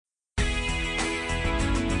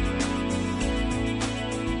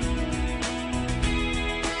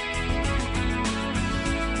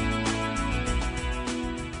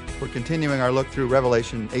continuing our look through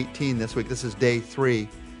Revelation 18 this week. This is day 3,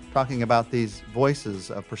 talking about these voices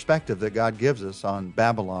of perspective that God gives us on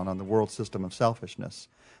Babylon, on the world system of selfishness.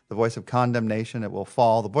 The voice of condemnation, it will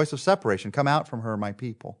fall. The voice of separation, come out from her, my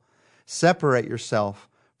people. Separate yourself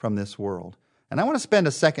from this world. And I want to spend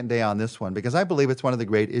a second day on this one because I believe it's one of the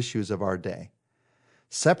great issues of our day.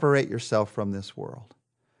 Separate yourself from this world.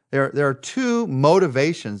 There are two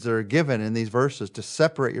motivations that are given in these verses to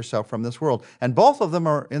separate yourself from this world, and both of them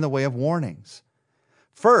are in the way of warnings.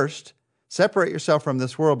 First, separate yourself from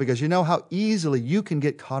this world because you know how easily you can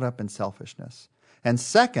get caught up in selfishness. And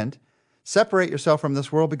second, separate yourself from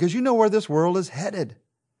this world because you know where this world is headed.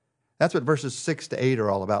 That's what verses 6 to 8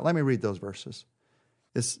 are all about. Let me read those verses.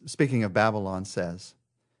 This, speaking of Babylon, says,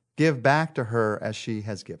 "Give back to her as she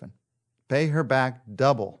has given. Pay her back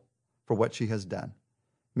double for what she has done.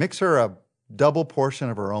 Mix her a double portion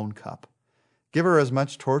of her own cup. Give her as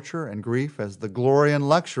much torture and grief as the glory and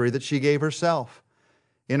luxury that she gave herself.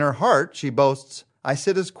 In her heart she boasts, 'I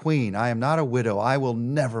sit as queen. I am not a widow. I will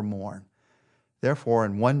never mourn.' Therefore,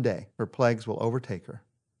 in one day her plagues will overtake her,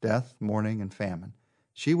 death, mourning, and famine.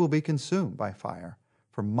 She will be consumed by fire,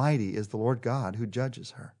 for mighty is the Lord God who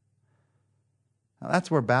judges her." Now that's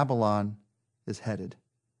where Babylon is headed.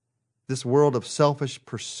 This world of selfish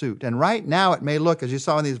pursuit. And right now it may look, as you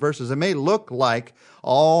saw in these verses, it may look like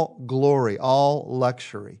all glory, all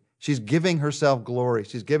luxury. She's giving herself glory.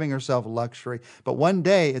 She's giving herself luxury. But one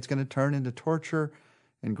day it's going to turn into torture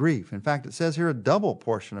and grief. In fact, it says here a double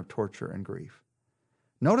portion of torture and grief.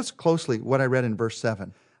 Notice closely what I read in verse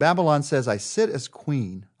 7. Babylon says, "I sit as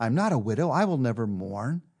queen. I'm not a widow. I will never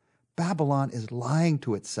mourn." Babylon is lying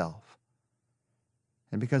to itself.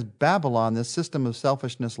 And because Babylon, this system of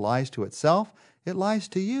selfishness, lies to itself, it lies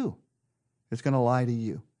to you. It's going to lie to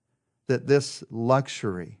you. That this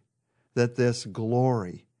luxury, that this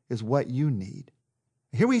glory is what you need.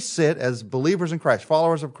 Here we sit as believers in Christ,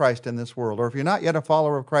 followers of Christ in this world. Or if you're not yet a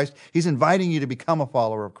follower of Christ, He's inviting you to become a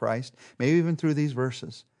follower of Christ, maybe even through these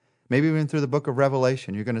verses. Maybe even through the book of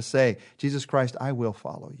Revelation. You're going to say, "Jesus Christ, I will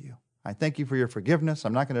follow you. I thank you for your forgiveness.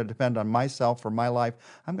 I'm not going to depend on myself for my life.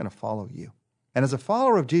 I'm going to follow you." And as a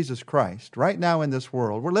follower of Jesus Christ, right now in this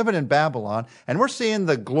world, we're living in Babylon, and we're seeing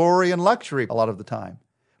the glory and luxury a lot of the time.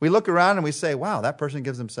 We look around and we say, wow, that person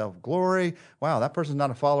gives himself glory. Wow, that person's not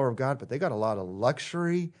a follower of God, but they got a lot of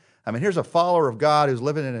luxury. I mean, here's a follower of God who's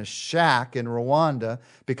living in a shack in Rwanda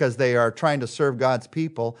because they are trying to serve God's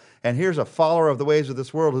people. And here's a follower of the ways of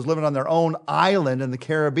this world who's living on their own island in the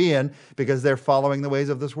Caribbean because they're following the ways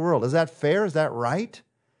of this world. Is that fair? Is that right?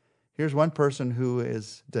 Here's one person who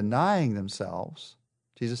is denying themselves.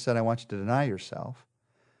 Jesus said, "I want you to deny yourself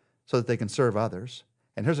so that they can serve others."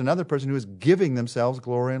 And here's another person who is giving themselves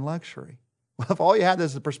glory and luxury. Well, if all you had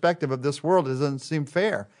is the perspective of this world, it doesn't seem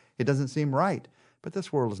fair. It doesn't seem right. But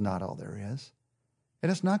this world is not all there is.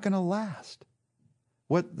 And it's not going to last.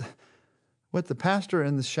 What the pastor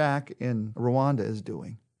in the shack in Rwanda is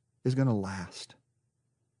doing is going to last.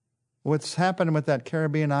 What's happening with that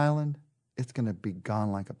Caribbean island, it's going to be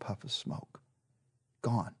gone like a puff of smoke.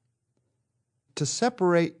 Gone. To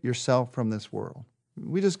separate yourself from this world,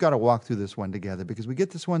 we just got to walk through this one together because we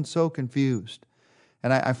get this one so confused.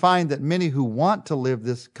 And I find that many who want to live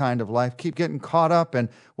this kind of life keep getting caught up in,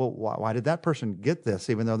 well, why did that person get this,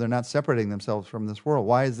 even though they're not separating themselves from this world?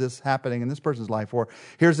 Why is this happening in this person's life? Or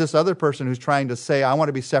here's this other person who's trying to say, I want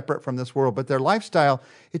to be separate from this world, but their lifestyle,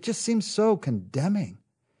 it just seems so condemning.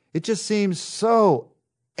 It just seems so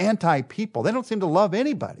anti-people. They don't seem to love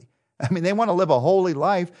anybody. I mean, they want to live a holy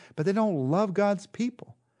life, but they don't love God's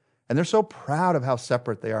people. And they're so proud of how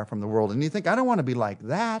separate they are from the world. And you think, I don't want to be like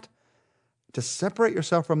that. To separate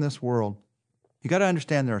yourself from this world, you got to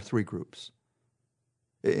understand there are 3 groups.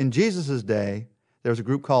 In Jesus' day, there was a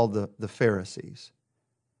group called the Pharisees.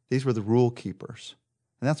 These were the rule keepers.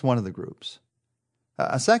 And that's one of the groups.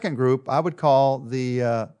 A second group I would call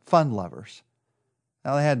the fun lovers.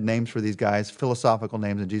 Now, they had names for these guys, philosophical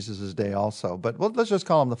names in Jesus' day also. But let's just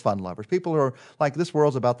call them the fun lovers. People who are like, this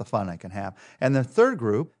world's about the fun I can have. And the third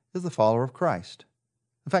group is the follower of Christ.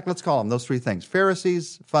 In fact, let's call them those 3 things: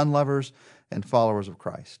 Pharisees, fun lovers, and followers of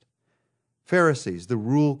Christ. Pharisees, the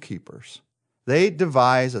rule keepers. They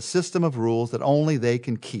devise a system of rules that only they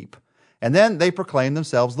can keep. And then they proclaim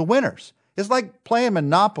themselves the winners. It's like playing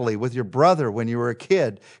Monopoly with your brother when you were a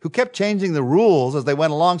kid, who kept changing the rules as they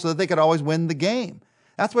went along so that they could always win the game.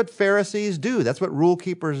 That's what Pharisees do. That's what rule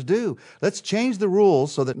keepers do. Let's change the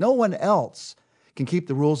rules so that no one else can keep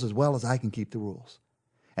the rules as well as I can keep the rules.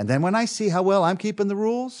 And then when I see how well I'm keeping the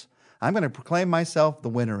rules, I'm going to proclaim myself the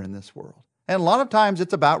winner in this world. And a lot of times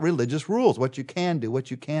it's about religious rules, what you can do,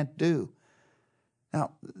 what you can't do.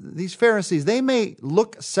 Now, these Pharisees, they may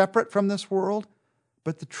look separate from this world,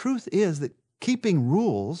 but the truth is that keeping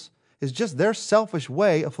rules is just their selfish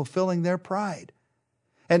way of fulfilling their pride.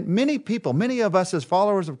 And many people, many of us as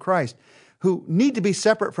followers of Christ, who need to be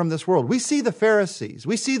separate from this world, we see the Pharisees,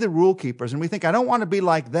 we see the rule keepers, and we think, I don't want to be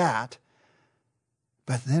like that.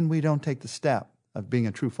 But then we don't take the step of being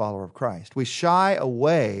a true follower of Christ. We shy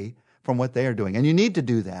away from what they are doing. And you need to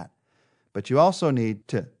do that. But you also need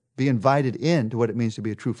to be invited into what it means to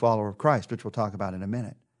be a true follower of Christ, which we'll talk about in a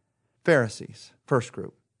minute. Pharisees, first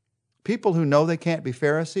group. People who know they can't be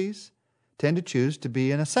Pharisees tend to choose to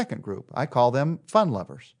be in a second group. I call them fun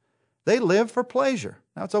lovers. They live for pleasure.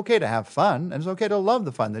 Now, it's okay to have fun, and it's okay to love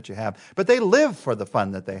the fun that you have, but they live for the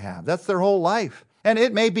fun that they have. That's their whole life. And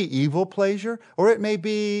it may be evil pleasure, or it may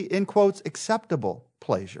be, in quotes, acceptable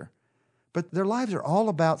pleasure. But their lives are all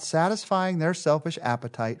about satisfying their selfish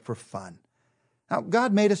appetite for fun. Now,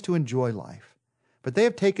 God made us to enjoy life, but they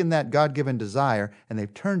have taken that God-given desire and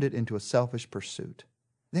they've turned it into a selfish pursuit.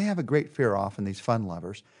 They have a great fear, often, these fun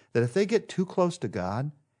lovers, that if they get too close to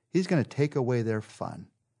God, He's going to take away their fun.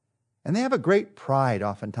 And they have a great pride,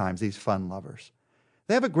 oftentimes, these fun lovers.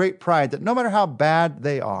 They have a great pride that no matter how bad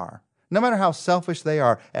they are, no matter how selfish they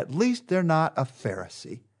are, at least they're not a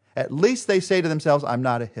Pharisee. At least they say to themselves, I'm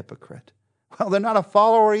not a hypocrite. Well, they're not a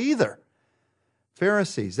follower either.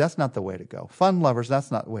 Pharisees, that's not the way to go. Fun lovers,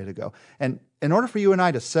 that's not the way to go. And in order for you and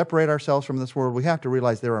I to separate ourselves from this world, we have to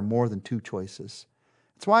realize there are more than two choices.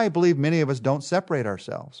 That's why I believe many of us don't separate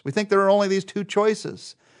ourselves. We think there are only these two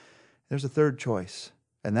choices. There's a third choice,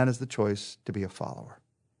 and that is the choice to be a follower.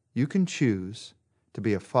 You can choose to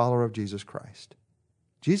be a follower of Jesus Christ.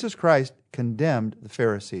 Jesus Christ condemned the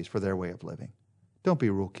Pharisees for their way of living. Don't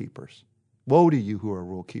be rule keepers. Woe to you who are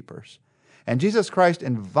rule keepers. And Jesus Christ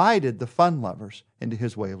invited the fun lovers into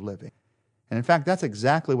His way of living. And in fact, that's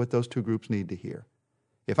exactly what those two groups need to hear.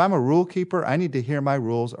 If I'm a rule keeper, I need to hear my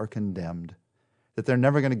rules are condemned, that they're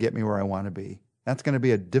never going to get me where I want to be. That's going to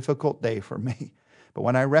be a difficult day for me. But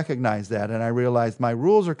when I recognize that and I realize my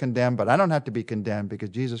rules are condemned, but I don't have to be condemned because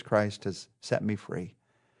Jesus Christ has set me free,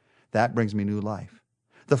 that brings me new life.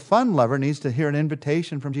 The fun lover needs to hear an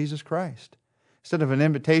invitation from Jesus Christ. Instead of an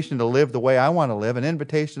invitation to live the way I want to live, an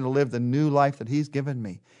invitation to live the new life that He's given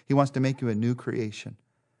me. He wants to make you a new creation.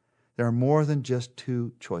 There are more than just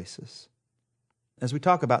two choices. As we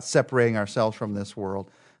talk about separating ourselves from this world,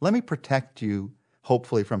 let me protect you,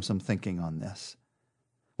 hopefully, from some thinking on this.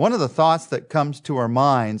 One of the thoughts that comes to our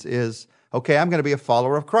minds is, okay, I'm going to be a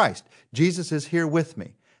follower of Christ. Jesus is here with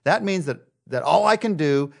me. That means that all I can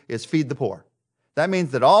do is feed the poor. That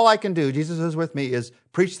means that all I can do, Jesus is with me, is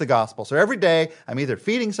preach the gospel. So every day, I'm either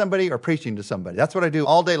feeding somebody or preaching to somebody. That's what I do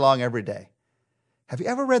all day long, every day. Have you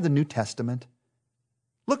ever read the New Testament?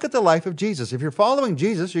 Look at the life of Jesus. If you're following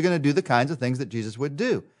Jesus, you're going to do the kinds of things that Jesus would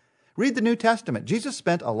do. Read the New Testament. Jesus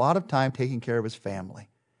spent a lot of time taking care of His family.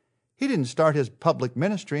 He didn't start His public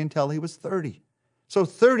ministry until He was 30. So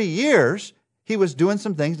 30 years, He was doing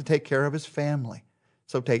some things to take care of His family.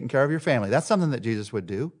 So taking care of your family, that's something that Jesus would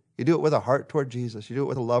do. You do it with a heart toward Jesus. You do it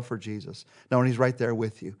with a love for Jesus, knowing He's right there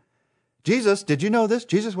with you. Jesus, did you know this?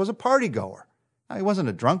 Jesus was a party goer. Now, He wasn't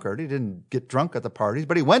a drunkard. He didn't get drunk at the parties,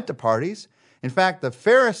 but He went to parties. In fact, the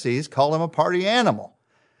Pharisees called Him a party animal.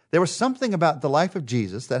 There was something about the life of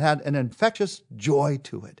Jesus that had an infectious joy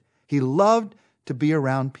to it. He loved to be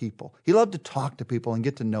around people. He loved to talk to people and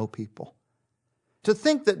get to know people. To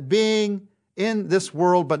think that being in this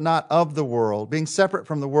world but not of the world, being separate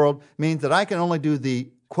from the world, means that I can only do the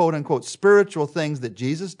quote-unquote spiritual things that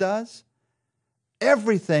Jesus does.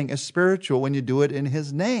 Everything is spiritual when you do it in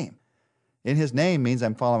His name. In His name means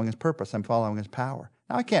I'm following His purpose. I'm following His power.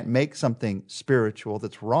 Now, I can't make something spiritual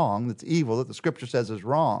that's wrong, that's evil, that the Scripture says is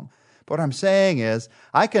wrong. But what I'm saying is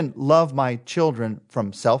I can love my children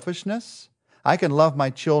from selfishness. I can love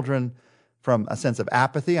my children from a sense of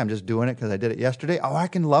apathy. I'm just doing it because I did it yesterday. Oh, I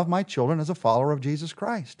can love my children as a follower of Jesus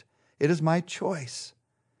Christ. It is my choice.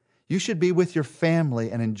 You should be with your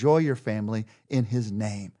family and enjoy your family in His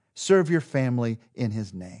name. Serve your family in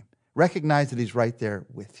His name. Recognize that He's right there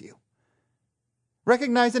with you.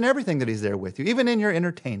 Recognize in everything that He's there with you, even in your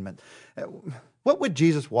entertainment. What would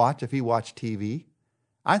Jesus watch if He watched TV?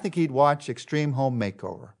 I think He'd watch Extreme Home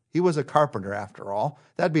Makeover. He was a carpenter, after all.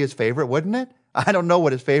 That'd be His favorite, wouldn't it? I don't know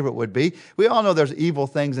what His favorite would be. We all know there's evil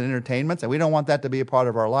things in entertainments, and we don't want that to be a part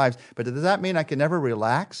of our lives. But does that mean I can never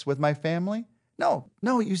relax with my family? No,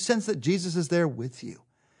 you sense that Jesus is there with you.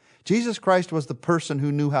 Jesus Christ was the person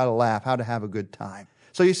who knew how to laugh, how to have a good time.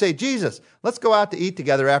 So you say, Jesus, let's go out to eat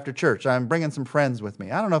together after church. I'm bringing some friends with me.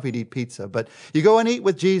 I don't know if He'd eat pizza, but you go and eat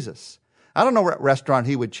with Jesus. I don't know what restaurant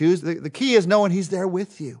He would choose. The key is knowing He's there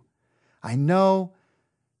with you. I know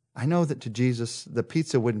I know that to Jesus, the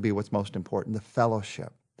pizza wouldn't be what's most important, the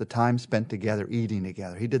fellowship, the time spent together, eating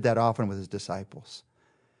together. He did that often with his disciples.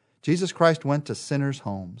 Jesus Christ went to sinners'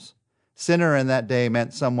 homes. Sinner in that day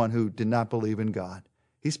meant someone who did not believe in God.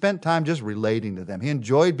 He spent time just relating to them. He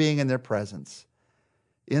enjoyed being in their presence,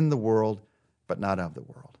 in the world, but not of the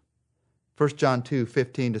world. 1 John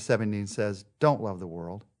 2:15-17 says, don't love the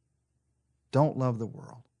world. Don't love the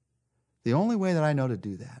world. The only way that I know to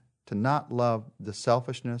do that, to not love the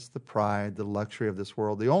selfishness, the pride, the luxury of this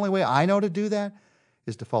world, the only way I know to do that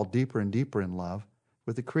is to fall deeper and deeper in love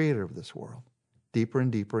with the Creator of this world, deeper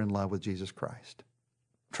and deeper in love with Jesus Christ.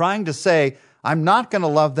 Trying to say, I'm not going to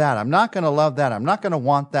love that, I'm not going to love that, I'm not going to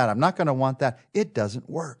want that, I'm not going to want that, it doesn't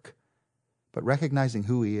work. But recognizing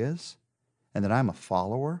who He is and that I'm a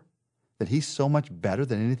follower, that He's so much better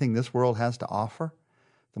than anything this world has to offer,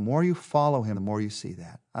 the more you follow Him, the more you see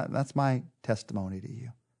that. That's my testimony to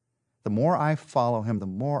you. The more I follow Him, the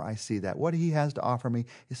more I see that. What He has to offer me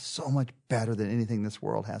is so much better than anything this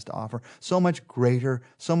world has to offer, so much greater,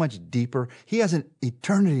 so much deeper. He has an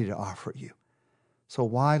eternity to offer you. So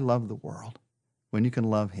why love the world when you can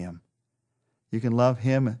love Him? You can love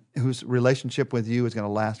Him whose relationship with you is going to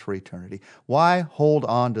last for eternity. Why hold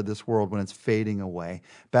on to this world when it's fading away?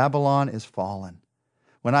 Babylon is fallen.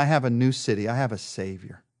 When I have a new city, I have a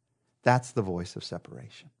Savior. That's the voice of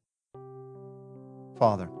separation.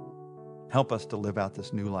 Father, help us to live out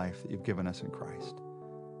this new life that You've given us in Christ.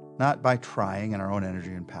 Not by trying in our own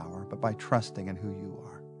energy and power, but by trusting in who You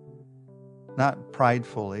are. Not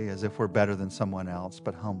pridefully as if we're better than someone else,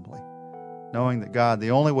 but humbly, knowing that, God,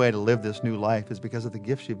 the only way to live this new life is because of the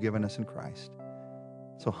gifts You've given us in Christ.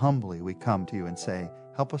 So humbly we come to You and say,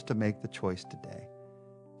 help us to make the choice today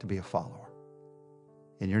to be a follower.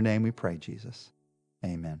 In Your name we pray, Jesus.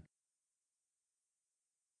 Amen.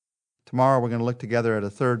 Tomorrow we're going to look together at a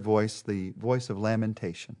third voice, the voice of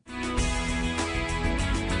lamentation.